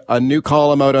got a new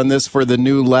column out on this for the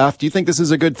New Left. You think this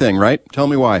is a good thing, right? Tell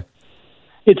me why.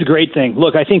 It's a great thing.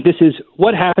 Look, I think this is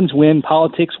what happens when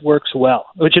politics works well,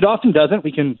 which it often doesn't.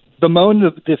 We can bemoan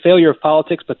the failure of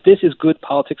politics, but this is good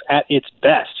politics at its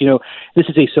best. This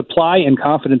is a supply and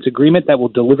confidence agreement that will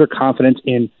deliver confidence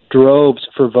in droves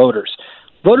for voters.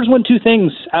 Voters want two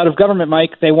things out of government,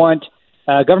 Mike. They want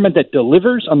a government that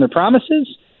delivers on their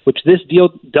promises, which this deal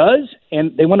does,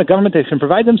 and they want a government that can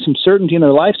provide them some certainty in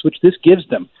their lives, which this gives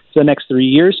them for the next 3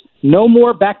 years. No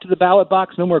more back to the ballot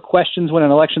box, no more questions when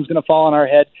an election's going to fall on our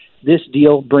head. This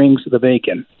deal brings the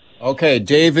bacon. Okay,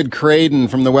 David Creighton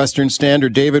from the Western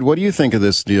Standard. David, what do you think of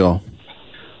this deal?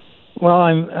 Well,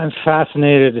 I'm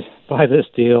fascinated by this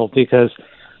deal because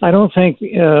I don't think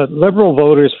Liberal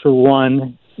voters, for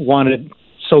one, wanted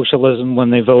socialism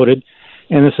when they voted,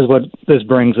 and this is what this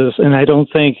brings us. And I don't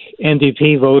think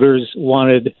NDP voters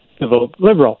wanted to vote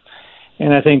Liberal.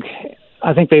 And I think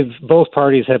both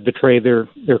parties have betrayed their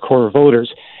core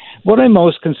voters. What I'm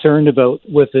most concerned about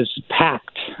with this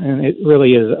pact, and it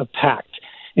really is a pact,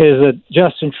 is that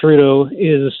Justin Trudeau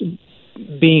is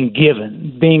being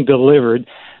delivered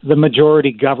the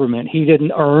majority government he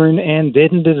didn't earn and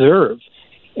didn't deserve.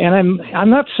 And I'm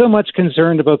not so much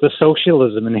concerned about the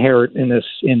socialism inherent in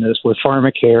this with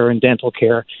pharmacare and dental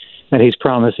care that he's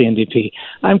promised the NDP.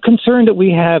 I'm concerned that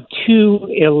we have two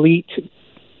elite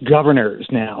governors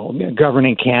now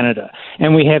governing Canada,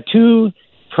 and we have two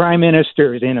prime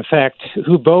ministers in effect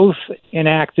who both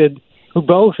invoked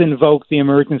the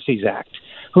Emergencies Act,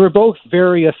 who are both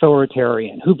very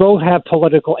authoritarian, who both have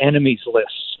political enemies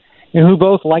lists, and who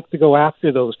both like to go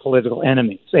after those political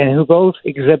enemies, and who both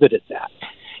exhibited that.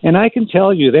 And I can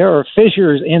tell you there are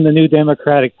fissures in the New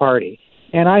Democratic Party,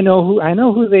 and I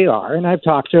know who they are, and I've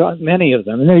talked to many of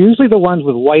them, and they're usually the ones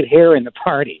with white hair in the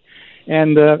party.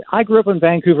 And I grew up in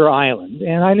Vancouver Island,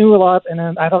 and I knew a lot, and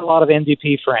I had a lot of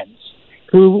NDP friends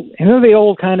who are the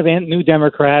old kind of New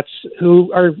Democrats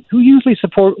who usually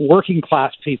support working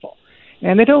class people,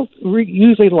 and they don't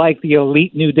usually like the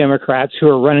elite New Democrats who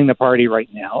are running the party right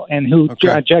now, and who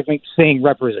Jagmeet Singh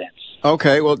represents.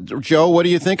 Okay, well, Joe, what do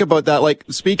you think about that? Like,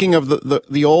 speaking of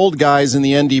the old guys in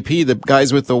the NDP, the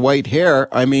guys with the white hair,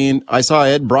 I mean, I saw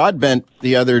Ed Broadbent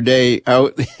the other day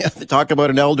out talk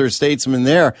about an elder statesman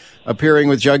there appearing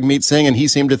with Jagmeet Singh, and he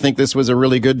seemed to think this was a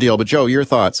really good deal. But Joe, your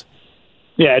thoughts?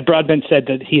 Yeah, Ed Broadbent said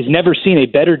that he's never seen a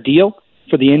better deal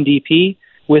for the NDP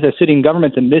with a sitting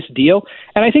government than this deal.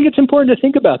 And I think it's important to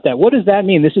think about that. What does that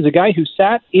mean? This is a guy who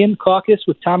sat in caucus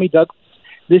with Tommy Douglas.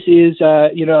 This is, a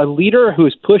leader who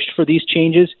has pushed for these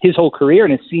changes his whole career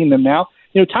and has seen them now.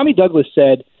 Tommy Douglas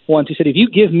said once, he said, if you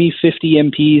give me 50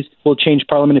 MPs, we'll change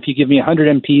Parliament. If you give me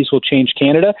 100 MPs, we'll change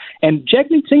Canada. And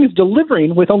Jagmeet Singh is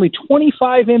delivering with only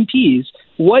 25 MPs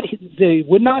what they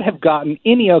would not have gotten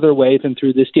any other way than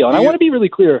through this deal. And I want to be really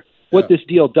clear what this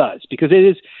deal does, because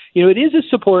it is a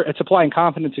supply and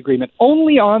confidence agreement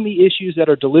only on the issues that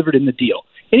are delivered in the deal.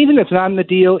 Anything that's not in the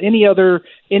deal, any other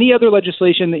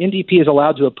legislation, the NDP is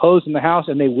allowed to oppose in the House,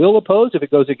 and they will oppose if it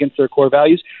goes against their core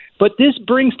values. But this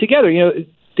brings together,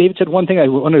 David said one thing I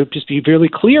want to just be really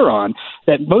clear on,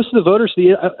 that most of the voters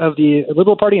of the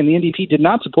Liberal Party and the NDP did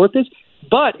not support this.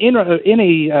 But in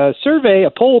a survey,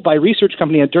 a poll by a research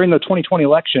company during the 2021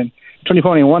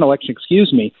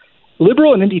 election,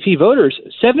 Liberal and NDP voters,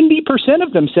 70%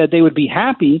 of them said they would be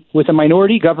happy with a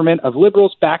minority government of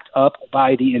Liberals backed up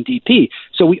by the NDP.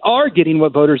 So we are getting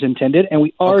what voters intended, and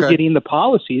we are getting the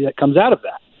policy that comes out of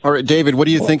that. All right, David, what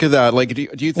do you think of that? Like,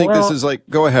 do you think this is like?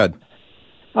 Go ahead.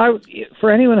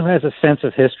 For anyone who has a sense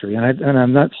of history, and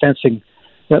I'm not sensing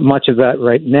that much of that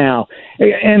right now,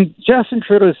 and Justin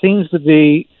Trudeau seems to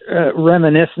be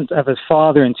reminiscent of his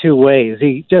father in two ways.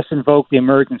 He just invoked the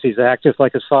Emergencies Act, just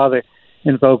like his father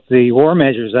invoked the War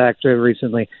Measures Act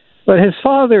recently. But his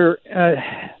father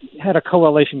had a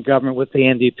coalition government with the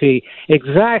NDP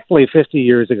exactly 50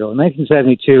 years ago. In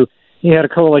 1972, he had a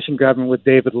coalition government with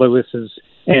David Lewis's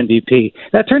NDP.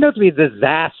 That turned out to be a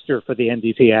disaster for the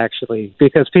NDP, actually,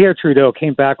 because Pierre Trudeau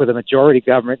came back with a majority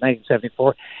government in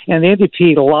 1974, and the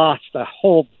NDP lost a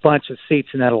whole bunch of seats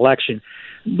in that election,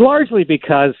 largely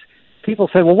because people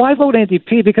said, well, why vote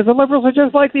NDP? Because the Liberals are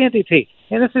just like the NDP.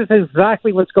 And this is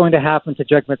exactly what's going to happen to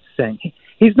Jagmeet Singh.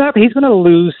 He's going to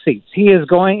lose seats. He is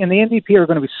going, and the NDP are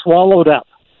going to be swallowed up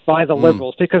by the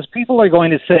Liberals because people are going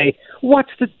to say,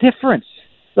 what's the difference?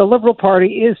 The Liberal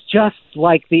Party is just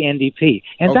like the NDP.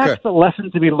 And that's the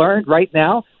lesson to be learned right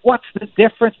now. What's the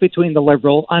difference between the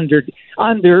Liberal under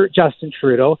Justin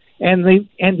Trudeau and the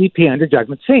NDP under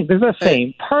Jagmeet Singh? They're the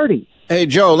same party. Hey,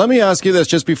 Joe, let me ask you this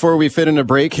just before we fit in a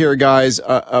break here, guys.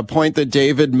 A point that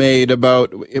David made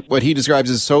about what he describes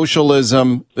as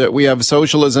socialism, that we have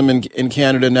socialism in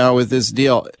Canada now with this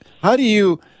deal. How do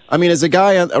you, I mean, as a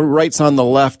guy who writes on the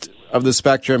left of the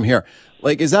spectrum here,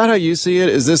 like, is that how you see it?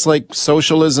 Is this like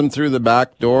socialism through the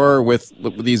back door with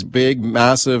these big,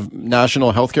 massive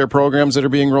national healthcare programs that are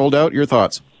being rolled out? Your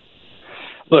thoughts?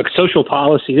 Look, social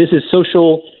policy. This is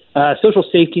social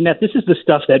safety net. This is the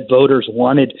stuff that voters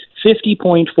wanted.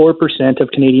 50.4% of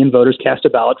Canadian voters cast a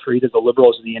ballot for either the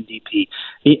Liberals or the NDP.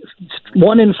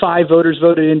 1 in 5 voters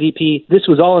voted NDP. This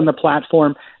was all in the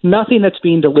platform. Nothing that's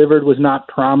being delivered was not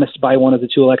promised by one of the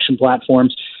two election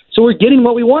platforms. So we're getting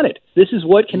what we wanted. This is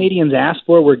what Canadians asked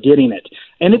for. We're getting it.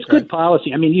 And it's good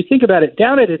policy. I mean, you think about it,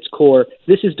 down at its core,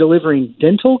 this is delivering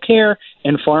dental care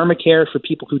and pharmacare for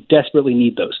people who desperately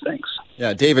need those things.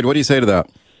 Yeah, David, what do you say to that?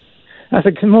 I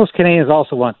think most Canadians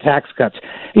also want tax cuts.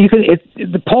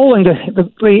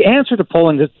 The answer to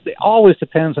polling always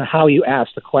depends on how you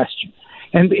ask the question.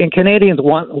 And Canadians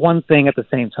want one thing at the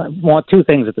same time, want two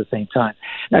things at the same time.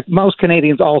 Most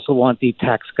Canadians also want deep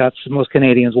tax cuts. Most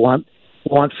Canadians want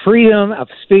freedom of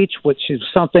speech, which is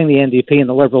something the NDP and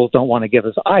the Liberals don't want to give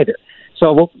us either.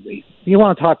 So you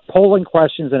want to talk polling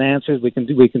questions and answers, we can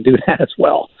do that as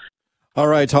well. All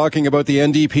right, talking about the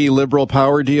NDP Liberal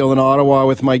power deal in Ottawa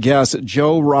with my guest,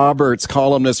 Joe Roberts,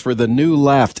 columnist for The New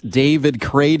Left, David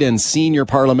Craden, senior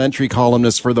parliamentary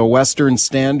columnist for the Western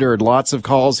Standard. Lots of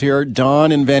calls here.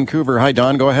 Don in Vancouver. Hi,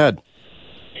 Don, go ahead.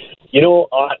 You know,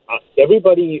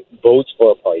 everybody votes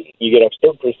for a party. You get a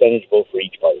certain percentage vote for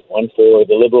each party, one for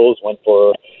the Liberals, one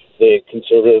for the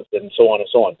Conservatives, and so on and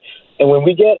so on. And when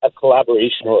we get a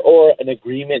collaboration or an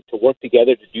agreement to work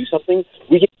together to do something,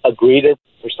 we get a greater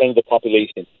percent of the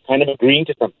population kind of agreeing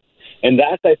to something. And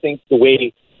that's, I think, the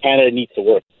way Canada needs to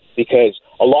work. Because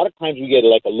a lot of times we get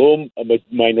like a low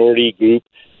minority group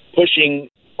pushing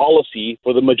policy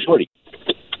for the majority.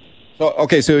 So,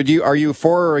 okay, so are you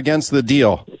for or against the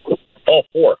deal? Oh,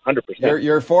 100%.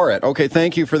 You're for it. Okay,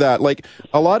 thank you for that. Like,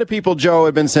 a lot of people, Joe,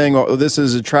 have been saying, oh, this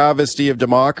is a travesty of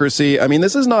democracy. I mean,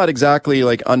 this is not exactly,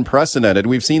 like, unprecedented.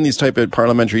 We've seen these type of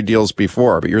parliamentary deals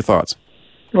before, but your thoughts?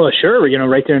 Well, sure. You know,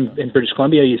 right there in British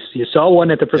Columbia, you saw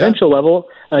one at the provincial level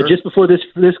just before this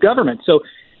government. So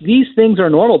these things are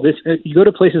normal. You go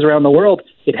to places around the world,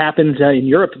 it happens in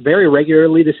Europe very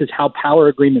regularly. This is how power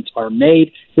agreements are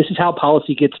made. This is how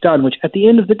policy gets done, which at the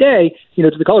end of the day, you know,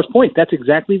 to the caller's point, that's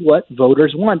exactly what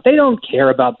voters want. They don't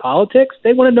care about politics.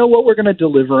 They want to know what we're going to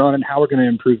deliver on and how we're going to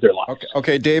improve their lives.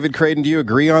 Okay, David Craden, do you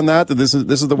agree on that this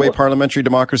is the way parliamentary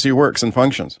democracy works and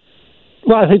functions?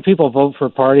 Well, I think people vote for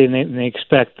a party and they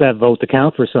expect that vote to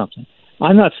count for something.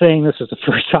 I'm not saying this is the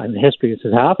first time in history this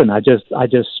has happened. I just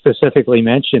specifically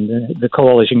mentioned the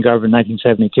coalition government in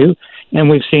 1972, and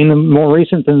we've seen them more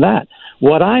recent than that.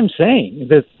 What I'm saying is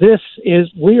that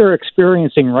we are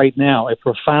experiencing right now a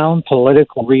profound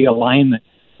political realignment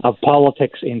of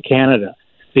politics in Canada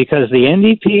because the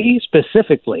NDP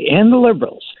specifically and the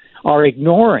Liberals are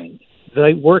ignoring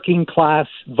the working class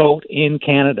vote in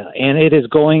Canada, and it is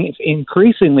going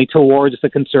increasingly towards the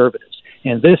Conservatives.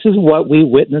 And this is what we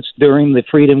witnessed during the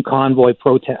Freedom Convoy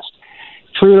protest.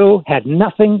 Trudeau had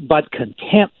nothing but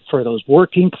contempt for those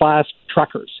working class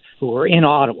truckers who were in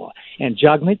Ottawa, and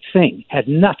Jagmeet Singh had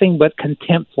nothing but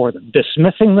contempt for them,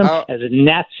 dismissing them as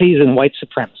Nazis and white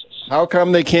supremacists. How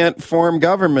come they can't form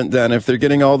government then? If they're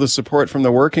getting all the support from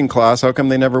the working class, how come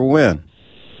they never win?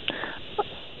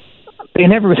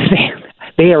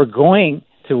 They are going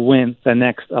to win the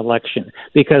next election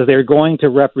because they're going to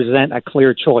represent a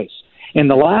clear choice. In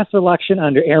the last election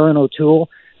under Aaron O'Toole,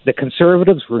 the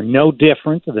Conservatives were no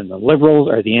different than the Liberals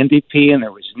or the NDP, and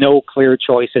there was no clear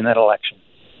choice in that election.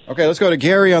 Okay, let's go to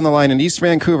Gary on the line in East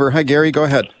Vancouver. Hi, Gary. Go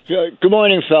ahead. Good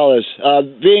morning, fellas.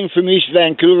 Being from East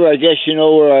Vancouver, I guess you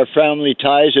know where our family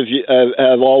ties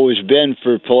have always been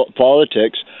for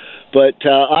politics. But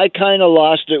I kind of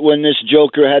lost it when this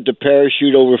joker had to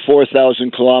parachute over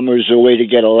 4,000 kilometers away to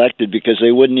get elected because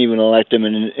they wouldn't even elect him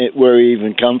where he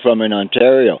even come from in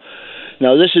Ontario.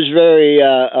 Now, this is very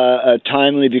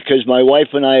timely because my wife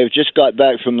and I have just got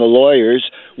back from the lawyers.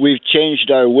 We've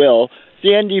changed our will. The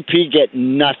NDP get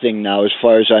nothing now, as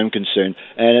far as I'm concerned,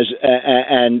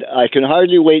 and I can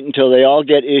hardly wait until they all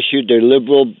get issued their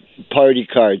Liberal Party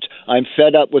cards. I'm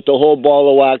fed up with the whole ball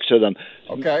of wax of them.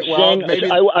 Okay, well, maybe...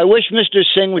 I wish Mr.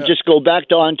 Singh would just go back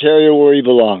to Ontario where he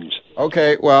belongs.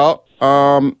 Okay, well,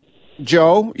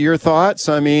 Joe, your thoughts?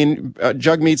 I mean,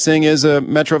 Jagmeet Singh is a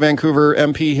Metro Vancouver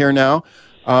MP here now.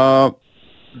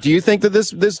 Do you think that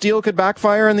this deal could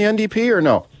backfire on the NDP or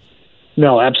no?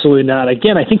 No, absolutely not.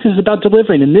 Again, I think this is about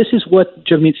delivering, and this is what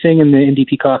Jagmeet Singh and the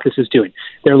NDP caucus is doing.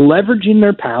 They're leveraging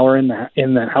their power in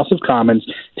the House of Commons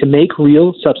to make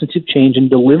real substantive change and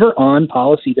deliver on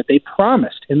policy that they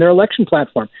promised in their election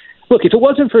platform. Look, if it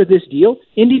wasn't for this deal,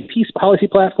 NDP's policy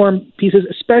platform pieces,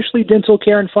 especially dental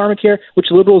care and pharmacare, which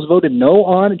Liberals voted no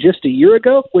on just a year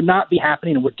ago, would not be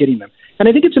happening, and we're getting them. And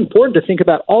I think it's important to think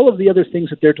about all of the other things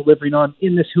that they're delivering on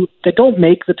in this that don't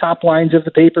make the top lines of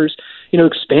the papers,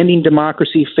 expanding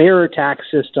democracy, fairer tax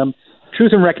system,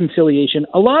 truth and reconciliation,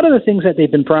 a lot of the things that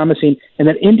they've been promising and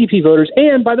that NDP voters,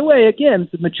 and by the way, again,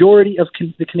 the majority of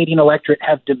the Canadian electorate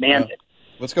have demanded.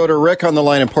 Let's go to Rick on the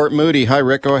line in Port Moody. Hi,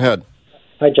 Rick. Go ahead.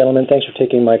 Hi, gentlemen. Thanks for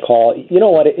taking my call. You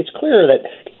know what? It's clear that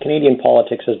Canadian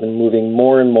politics has been moving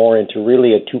more and more into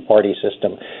really a two-party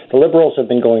system. The Liberals have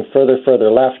been going further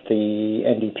left. The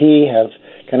NDP have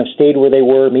kind of stayed where they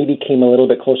were, maybe came a little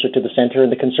bit closer to the center,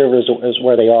 and the Conservatives is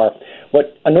where they are.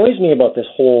 What annoys me about this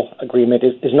whole agreement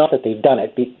is not that they've done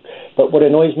it, but what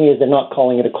annoys me is they're not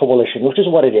calling it a coalition, which is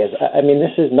what it is. I mean,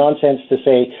 this is nonsense to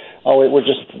say, we're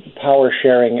just power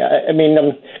sharing.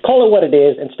 Call it what it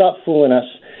is and stop fooling us,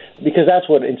 because that's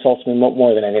what insults me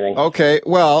more than anything. Okay,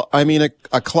 well, I mean,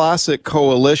 a classic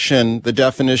coalition, the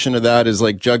definition of that is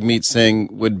like Jagmeet Singh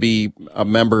would be a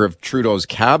member of Trudeau's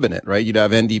cabinet, right? You'd have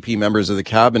NDP members of the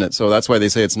cabinet, so that's why they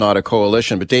say it's not a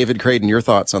coalition. But David Creighton, your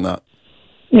thoughts on that?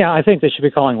 Yeah, I think they should be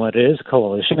calling what it is a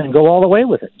coalition and go all the way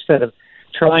with it instead of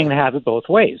trying to have it both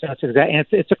ways. That's exactly.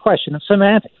 It's a question of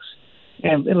semantics.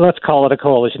 And let's call it a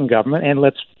coalition government, and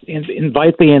let's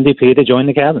invite the NDP to join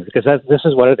the cabinet, because this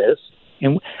is what it is.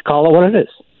 And call it what it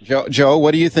is. Joe, what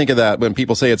do you think of that when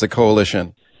people say it's a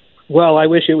coalition? Well, I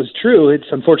wish it was true. It's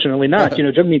unfortunately not.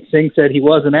 Jagmeet Singh said he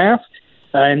wasn't asked,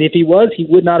 and if he was, he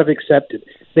would not have accepted.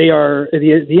 The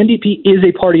NDP is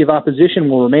a party of opposition,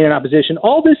 will remain in opposition.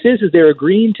 All this is they're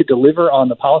agreeing to deliver on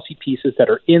the policy pieces that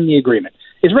are in the agreement.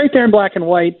 It's right there in black and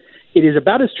white. It is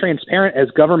about as transparent as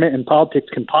government and politics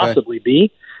can possibly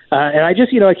be. And I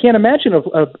just, I can't imagine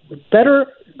a better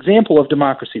example of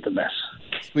democracy than this.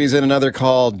 Squeeze in another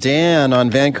call. Dan on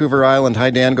Vancouver Island. Hi,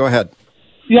 Dan. Go ahead.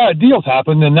 Yeah, deals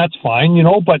happen, and that's fine,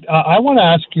 but I want to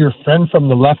ask your friend from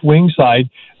the left-wing side,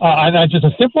 and just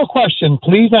a simple question.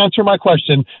 Please answer my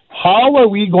question. How are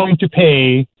we going to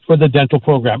pay for the dental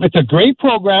program? It's a great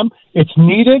program. It's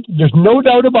needed. There's no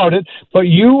doubt about it. But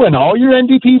you and all your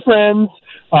NDP friends,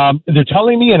 they're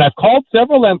telling me, and I've called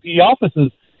several MP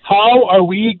offices, how are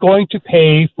we going to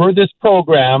pay for this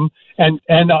program? And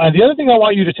the other thing I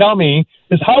want you to tell me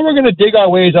is how we're going to dig our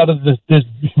ways out of this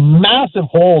massive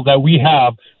hole that we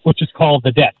have, which is called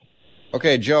the debt.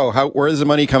 Okay, Joe, where is the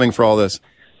money coming for all this?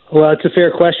 Well, it's a fair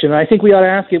question. I think we ought to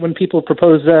ask it when people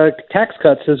propose tax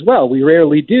cuts as well. We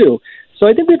rarely do. So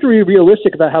I think we have to be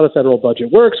realistic about how the federal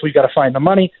budget works. We've got to find the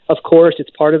money. Of course, it's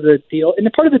part of the deal.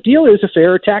 And part of the deal is a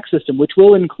fairer tax system, which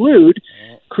will include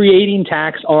creating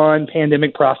tax on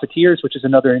pandemic profiteers, which is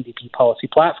another NDP policy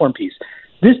platform piece.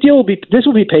 This will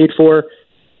be paid for,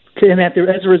 and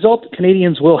as a result,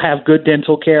 Canadians will have good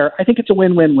dental care. I think it's a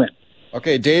win-win-win.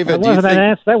 Okay, David,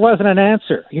 that wasn't an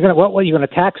answer. You're going to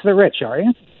tax the rich, are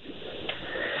you?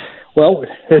 Well,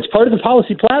 it's part of the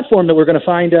policy platform that we're going to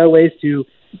find ways to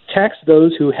tax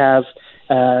those who have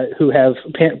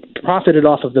profited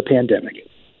off of the pandemic.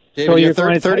 David, so you're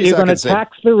going to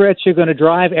tax the rich. You're going to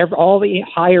drive all the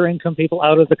higher income people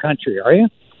out of the country, are you?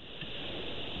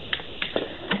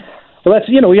 Well, that's,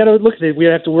 we got to look at it. We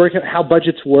have to work at how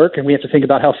budgets work, and we have to think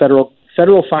about how federal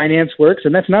finance works,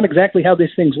 and that's not exactly how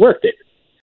these things work.